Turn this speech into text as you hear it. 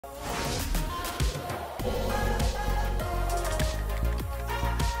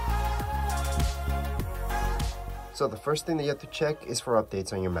So the first thing that you have to check is for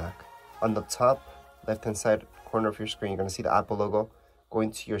updates on your Mac. On the top left-hand side corner of your screen, you're going to see the Apple logo. Go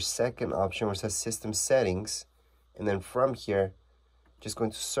into your second option where it says System Settings, and then from here, just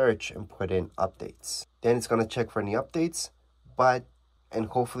going to search and put in updates. Then it's going to check for any updates, and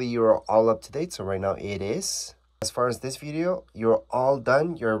hopefully you're all up to date. So right now it is. As far as this video, you're all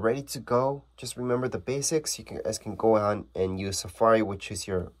done. You're ready to go. Just remember the basics. You guys can go on and use Safari, which is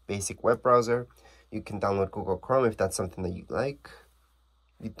your basic web browser. You can download Google Chrome if that's something that you like.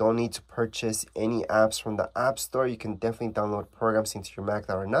 You don't need to purchase any apps from the App Store. You can definitely download programs into your Mac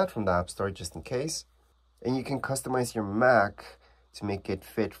that are not from the App Store, just in case. And you can customize your Mac to make it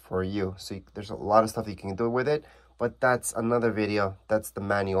fit for you. So there's a lot of stuff that you can do with it, but that's another video. That's the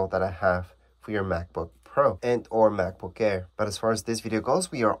manual that I have for your MacBook Pro and or MacBook Air. But as far as this video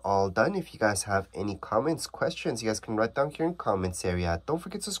goes, we are all done. If you guys have any comments, questions, you guys can write down here in comments area. Don't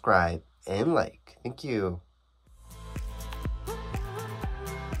forget to subscribe and like. Thank you.